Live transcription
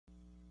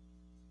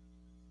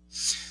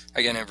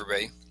Again,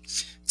 everybody.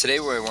 Today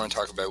what I want to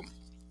talk about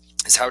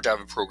is how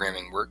Java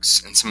programming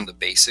works and some of the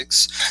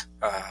basics.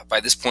 By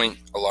this point,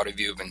 a lot of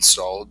you have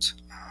installed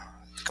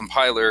the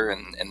compiler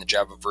and the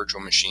Java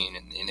virtual machine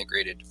and the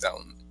integrated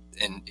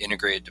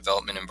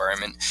development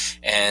environment,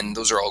 and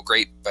those are all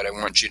great, but I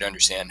want you to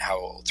understand how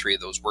all three of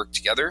those work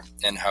together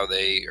and how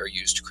they are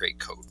used to create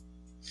code.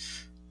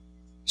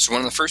 So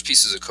one of the first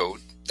pieces of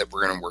code that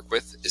we're going to work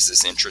with is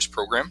this interest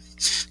program.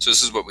 So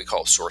this is what we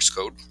call source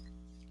code.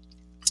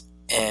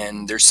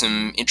 And there's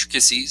some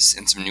intricacies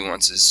and some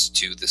nuances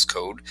to this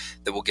code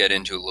that we'll get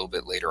into a little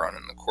bit later on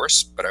in the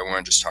course, but I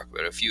want to just talk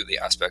about a few of the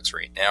aspects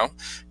right now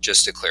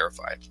just to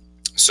clarify.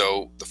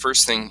 So the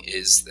first thing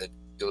is that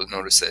you'll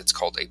notice that it's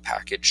called a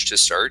package to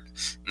start,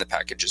 and the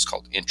package is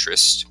called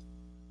interest.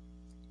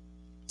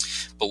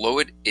 Below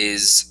it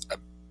is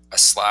a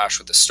slash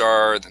with a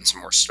star, then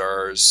some more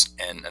stars,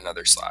 and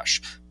another slash.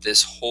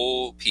 This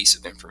whole piece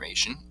of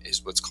information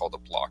is what's called a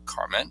block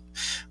comment.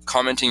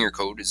 Commenting your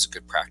code is a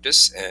good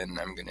practice, and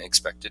I'm going to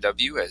expect it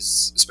of you,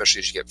 especially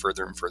as you get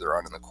further and further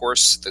on in the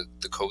course.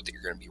 The code that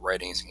you're going to be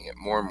writing is going to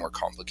get more and more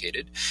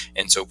complicated,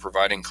 and so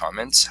providing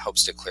comments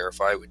helps to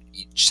clarify what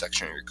each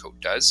section of your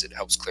code does. It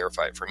helps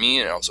clarify it for me,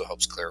 and it also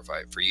helps clarify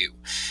it for you.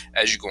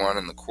 As you go on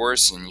in the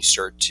course and you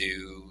start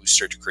to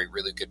create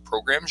really good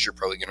programs, you're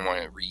probably going to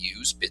want to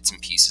reuse bits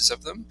and pieces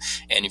of them,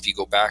 and if you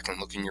go back and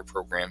look in your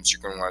programs,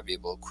 you're going to want to be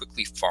able to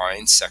quickly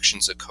find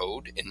sections of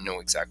code and know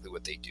exactly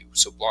what they do.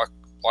 So block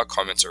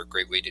comments are a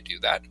great way to do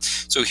that.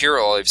 So here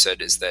all I've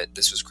said is that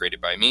this was created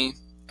by me.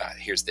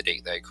 Here's the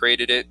date that I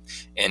created it,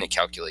 and it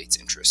calculates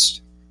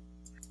interest.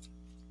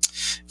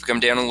 If we come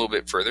down a little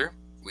bit further,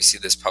 we see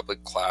this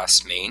public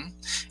class main.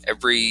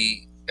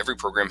 Every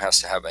program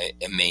has to have a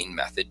main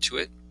method to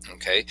it.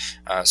 Okay,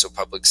 so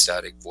public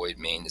static void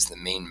main is the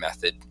main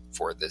method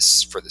for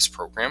this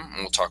program, and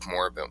we'll talk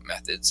more about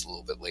methods a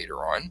little bit later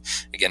on.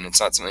 Again, it's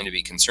not something to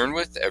be concerned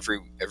with.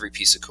 Every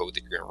piece of code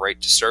that you're going to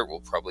write to start will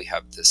probably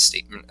have this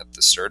statement at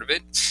the start of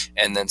it,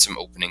 and then some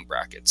opening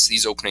brackets.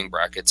 These opening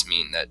brackets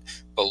mean that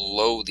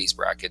below these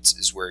brackets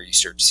is where you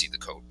start to see the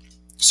code.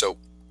 So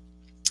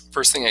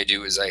first thing I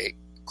do is I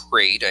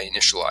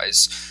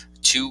initialize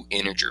two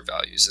integer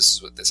values. This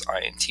is what this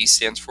int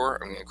stands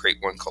for. I'm going to create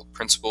one called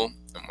principal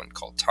and one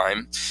called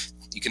time.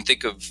 You can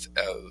think of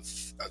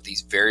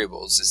these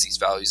variables as these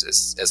values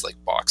as like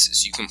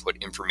boxes. You can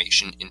put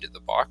information into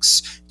the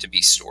box to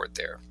be stored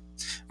there.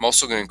 I'm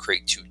also going to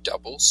create two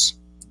doubles.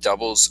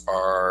 Doubles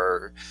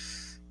are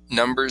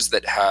numbers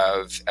that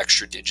have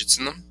extra digits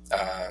in them,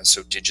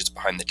 so digits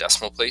behind the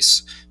decimal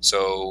place.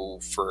 So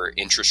for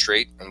interest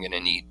rate, I'm going to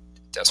need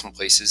decimal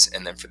places,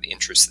 and then for the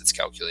interest that's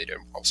calculated,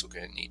 I'm also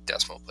going to need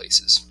decimal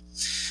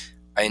places.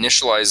 I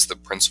initialize the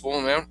principal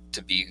amount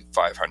to be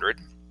 500.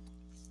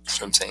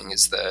 So what I'm saying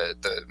is the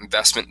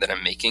investment that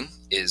I'm making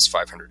is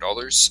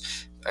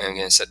 $500. I'm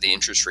going to set the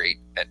interest rate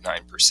at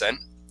 9%, and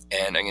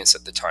I'm going to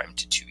set the time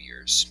to 2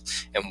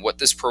 years. And what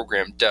this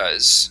program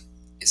does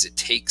is it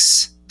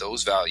takes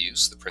those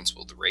values, the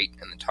principal, the rate,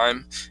 and the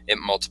time, it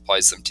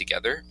multiplies them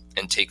together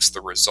and takes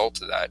the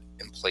result of that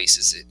and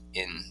places it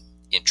in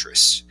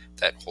interest,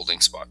 that holding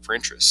spot for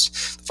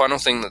interest. The final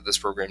thing that this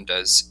program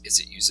does is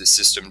it uses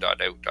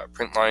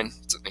system.out.println,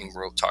 something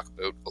we'll talk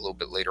about a little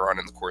bit later on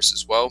in the course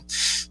as well,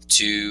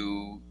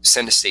 to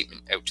send a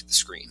statement out to the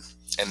screen.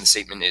 And the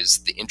statement is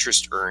the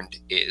interest earned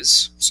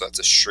is, so that's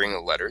a string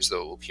of letters that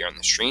will appear on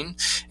the screen,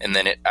 and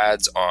then it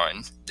adds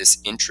on this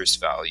interest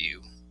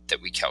value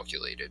that we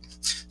calculated.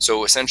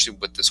 So essentially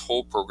what this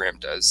whole program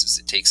does is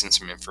it takes in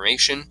some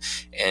information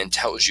and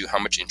tells you how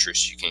much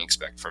interest you can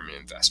expect from an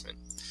investment.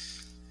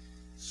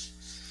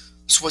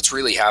 So what's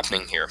really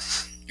happening here?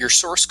 Your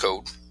source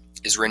code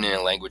is written in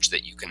a language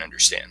that you can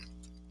understand.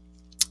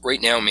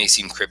 Right now it may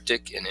seem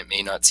cryptic and it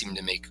may not seem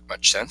to make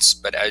much sense,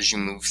 but as you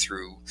move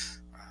through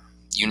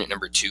unit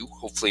number 2,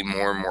 hopefully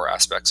more and more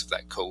aspects of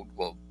that code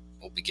will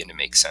begin to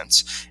make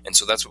sense. And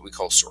so that's what we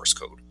call source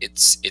code.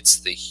 It's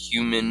the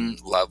human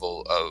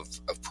level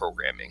of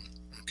programming.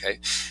 Okay.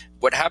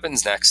 What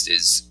happens next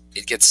is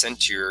it gets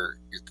sent to your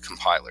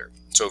compiler.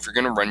 So if you're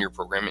going to run your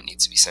program, it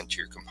needs to be sent to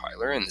your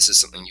compiler, and this is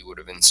something you would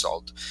have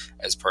installed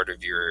as part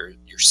of your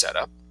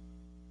setup.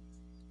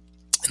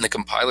 And the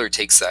compiler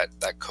takes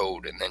that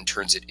code and then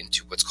turns it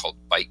into what's called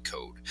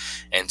bytecode.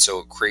 And so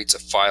it creates a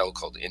file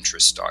called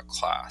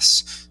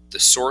interest.class. The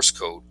source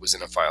code was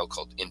in a file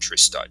called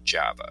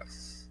interest.java.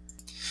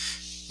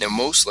 Now,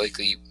 most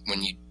likely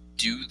when you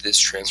do this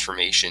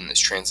transformation, this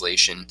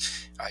translation,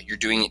 you're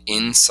doing it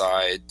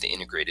inside the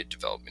integrated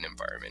development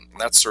environment. And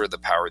that's sort of the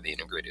power of the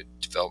integrated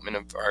development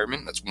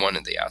environment. That's one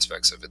of the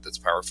aspects of it that's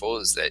powerful,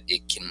 is that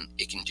it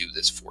can do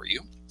this for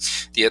you.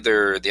 The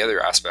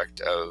other aspect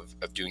of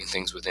doing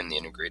things within the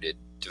integrated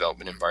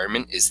development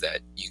environment is that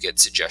you get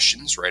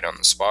suggestions right on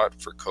the spot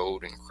for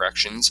code and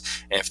corrections,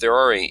 and if there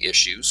are any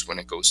issues when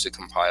it goes to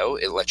compile,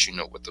 it lets you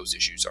know what those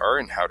issues are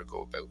and how to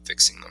go about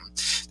fixing them.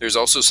 There's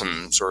also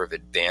some sort of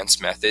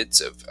advanced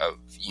methods of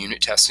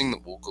unit testing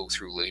that we'll go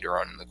through later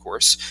on in the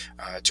course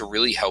to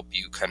really help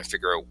you kind of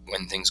figure out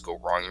when things go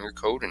wrong in your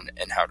code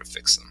and how to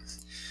fix them.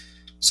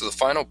 So the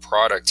final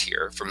product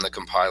here from the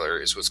compiler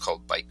is what's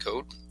called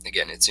bytecode.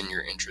 Again, it's in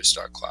your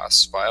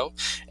interest.class file,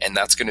 and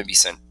that's going to be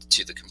sent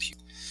to the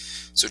computer.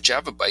 So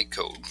Java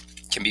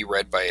bytecode can be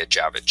read by a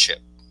Java chip.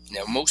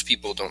 Now, most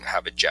people don't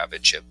have a Java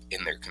chip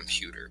in their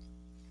computer.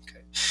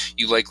 Okay.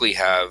 You likely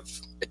have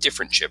a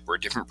different chip or a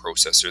different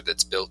processor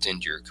that's built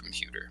into your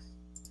computer.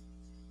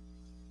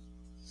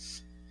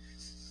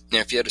 Now,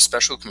 if you had a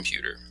special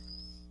computer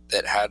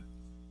that had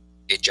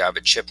a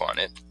Java chip on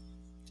it,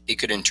 it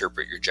could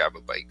interpret your Java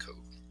bytecode.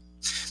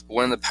 But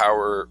one of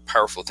the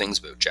powerful things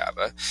about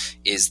Java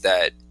is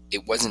that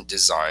it wasn't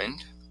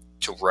designed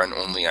to run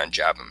only on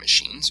Java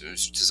machines. It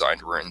was designed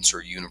to run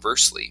sort of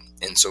universally.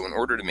 And so in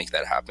order to make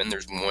that happen,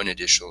 there's one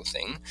additional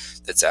thing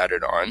that's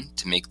added on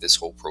to make this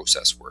whole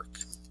process work.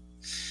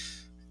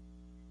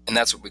 And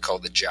that's what we call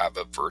the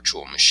Java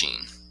virtual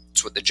machine.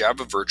 So what the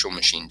Java virtual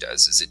machine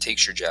does is it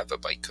takes your Java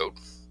bytecode,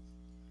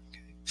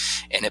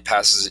 and it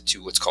passes it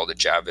to what's called a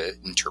Java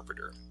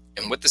interpreter.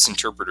 And what this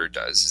interpreter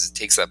does is it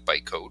takes that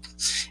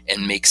bytecode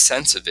and makes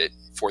sense of it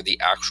for the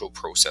actual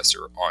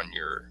processor on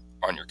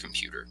your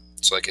computer.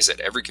 So like I said,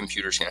 every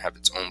computer is going to have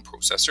its own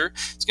processor.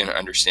 It's going to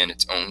understand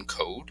its own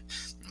code.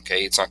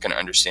 Okay, it's not going to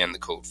understand the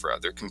code for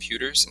other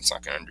computers. It's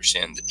not going to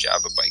understand the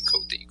Java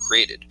bytecode that you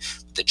created.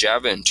 But the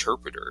Java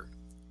interpreter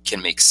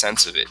can make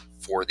sense of it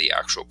for the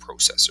actual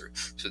processor.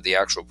 So the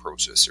actual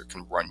processor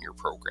can run your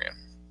program.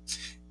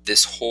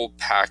 This whole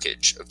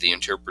package of the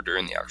interpreter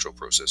and the actual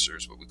processor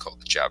is what we call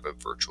the Java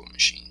virtual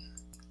machine.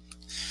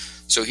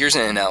 So here's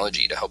an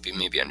analogy to help you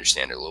maybe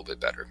understand it a little bit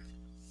better.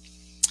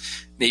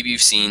 Maybe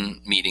you've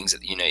seen meetings at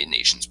the United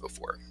Nations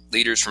before.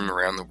 Leaders from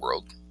around the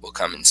world will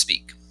come and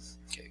speak.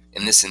 Okay.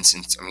 In this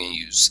instance, I'm going to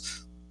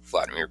use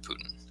Vladimir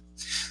Putin.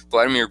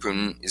 Vladimir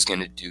Putin is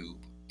going to do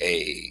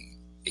a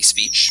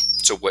speech.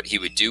 So what he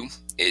would do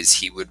is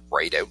he would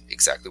write out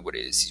exactly what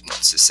it is he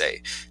wants to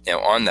say. Now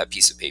on that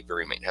piece of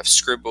paper, he might have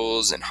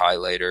scribbles and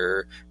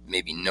highlighter,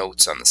 maybe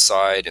notes on the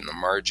side and the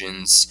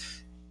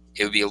margins.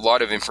 It would be a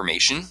lot of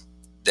information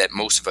that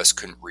most of us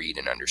couldn't read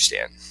and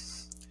understand.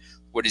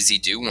 What does he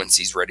do once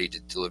he's ready to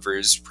deliver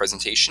his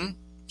presentation?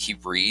 He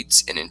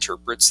reads and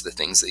interprets the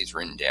things that he's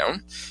written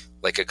down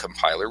like a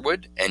compiler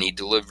would, and he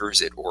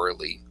delivers it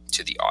orally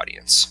to the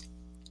audience.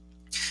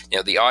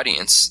 Now the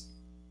audience,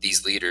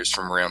 these leaders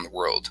from around the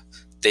world,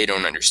 they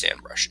don't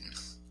understand Russian.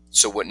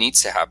 So what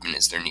needs to happen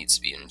is there needs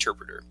to be an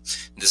interpreter.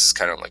 This is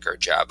kind of like our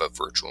Java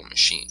virtual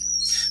machine.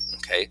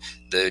 Okay,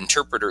 the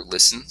interpreter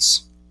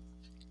listens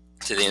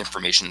to the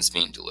information that's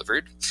being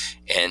delivered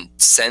and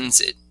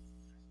sends it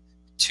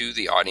to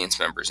the audience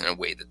members in a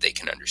way that they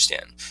can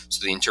understand.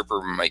 So the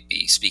interpreter might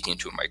be speaking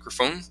to a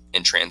microphone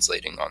and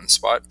translating on the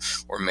spot,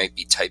 or might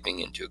be typing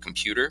into a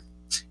computer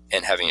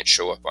and having it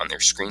show up on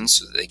their screen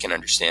so that they can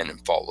understand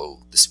and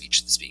follow the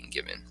speech that's being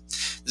given.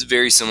 This is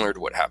very similar to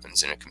what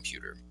happens in a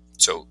computer.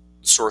 So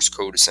the source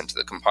code is sent to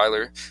the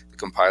compiler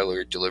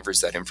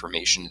delivers that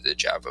information to the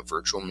Java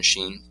virtual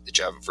machine. The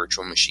Java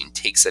virtual machine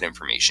takes that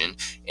information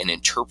and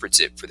interprets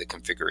it for the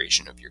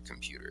configuration of your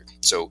computer.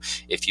 So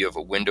if you have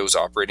a Windows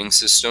operating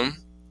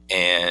system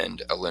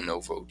and a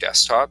Lenovo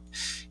desktop,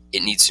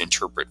 it needs to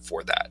interpret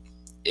for that.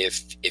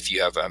 If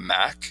you have a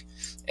Mac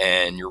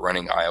and you're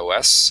running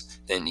iOS,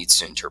 then it needs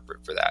to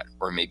interpret for that.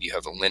 Or maybe you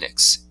have a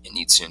Linux, it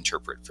needs to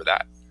interpret for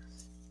that.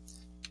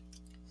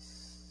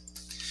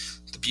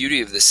 The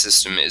beauty of this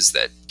system is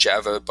that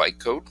Java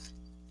bytecode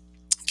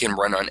can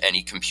run on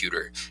any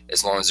computer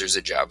as long as there's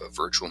a Java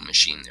virtual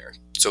machine there.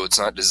 So it's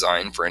not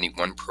designed for any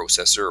one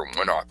processor or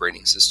one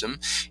operating system.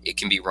 It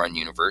can be run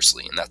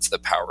universally, and that's the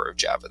power of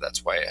Java.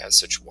 That's why it has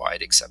such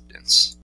wide acceptance.